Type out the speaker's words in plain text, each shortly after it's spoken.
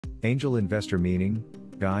Angel investor meaning,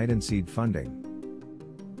 guide and seed funding.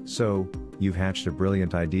 So, you've hatched a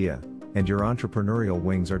brilliant idea, and your entrepreneurial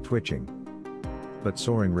wings are twitching. But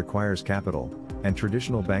soaring requires capital, and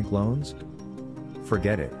traditional bank loans?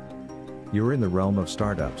 Forget it. You're in the realm of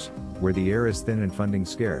startups, where the air is thin and funding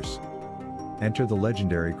scarce. Enter the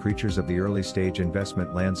legendary creatures of the early stage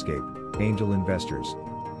investment landscape, angel investors.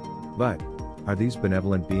 But, are these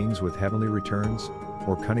benevolent beings with heavenly returns,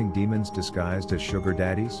 or cunning demons disguised as sugar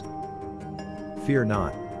daddies? Fear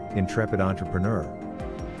not, intrepid entrepreneur.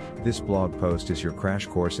 This blog post is your crash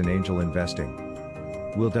course in angel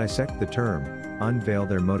investing. We'll dissect the term, unveil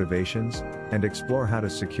their motivations, and explore how to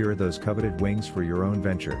secure those coveted wings for your own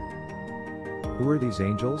venture. Who are these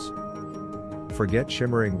angels? Forget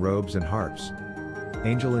shimmering robes and harps.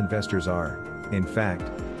 Angel investors are, in fact,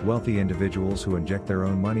 wealthy individuals who inject their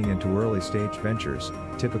own money into early-stage ventures,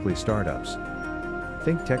 typically startups.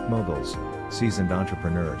 Think tech moguls, seasoned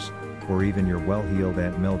entrepreneurs, or even your well-heeled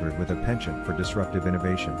Aunt Mildred with a penchant for disruptive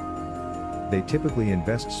innovation. They typically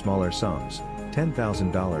invest smaller sums,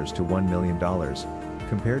 $10,000 to $1 million,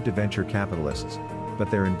 compared to venture capitalists, but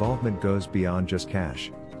their involvement goes beyond just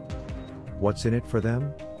cash. What's in it for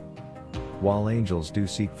them? While angels do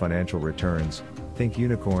seek financial returns, think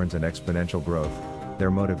unicorns and exponential growth,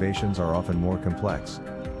 their motivations are often more complex.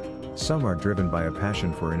 Some are driven by a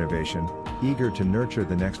passion for innovation, eager to nurture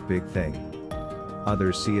the next big thing.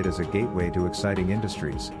 Others see it as a gateway to exciting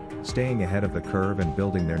industries, staying ahead of the curve and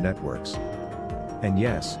building their networks. And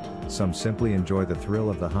yes, some simply enjoy the thrill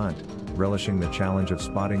of the hunt, relishing the challenge of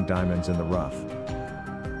spotting diamonds in the rough.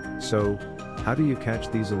 So, how do you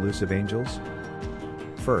catch these elusive angels?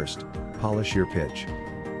 First, polish your pitch.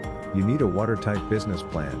 You need a watertight business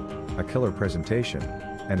plan, a killer presentation,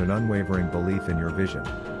 and an unwavering belief in your vision.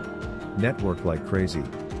 Network like crazy,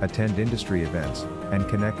 attend industry events, and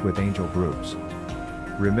connect with angel groups.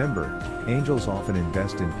 Remember, angels often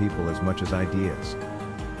invest in people as much as ideas.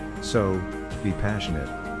 So, be passionate,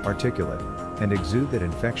 articulate, and exude that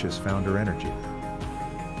infectious founder energy.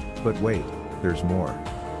 But wait, there's more.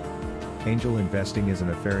 Angel investing isn't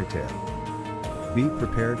a fairy tale. Be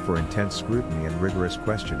prepared for intense scrutiny and rigorous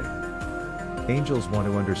questioning. Angels want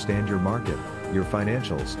to understand your market, your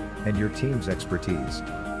financials, and your team's expertise.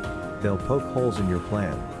 They'll poke holes in your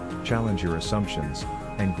plan, challenge your assumptions,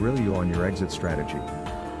 and grill you on your exit strategy.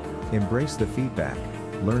 Embrace the feedback,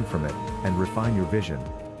 learn from it, and refine your vision.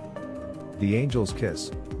 The angel's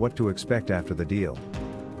kiss, what to expect after the deal.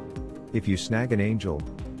 If you snag an angel,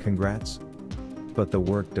 congrats. But the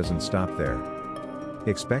work doesn't stop there.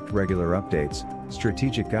 Expect regular updates,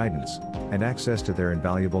 strategic guidance, and access to their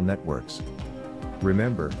invaluable networks.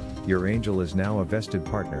 Remember, your angel is now a vested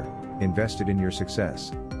partner, invested in your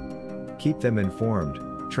success. Keep them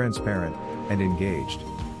informed, transparent, and engaged.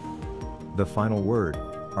 The final word,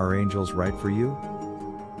 are angels right for you?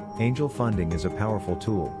 Angel funding is a powerful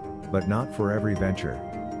tool, but not for every venture.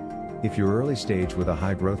 If you're early stage with a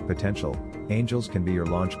high growth potential, angels can be your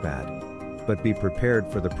launchpad. But be prepared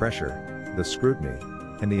for the pressure, the scrutiny,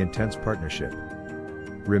 and the intense partnership.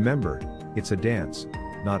 Remember, it's a dance,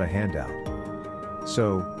 not a handout.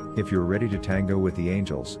 So, if you're ready to tango with the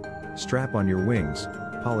angels, strap on your wings,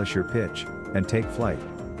 polish your pitch, and take flight.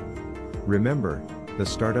 Remember, the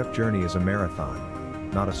startup journey is a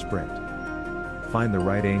marathon, not a sprint. Find the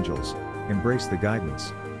right angels, embrace the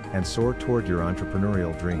guidance, and soar toward your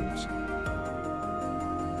entrepreneurial dreams.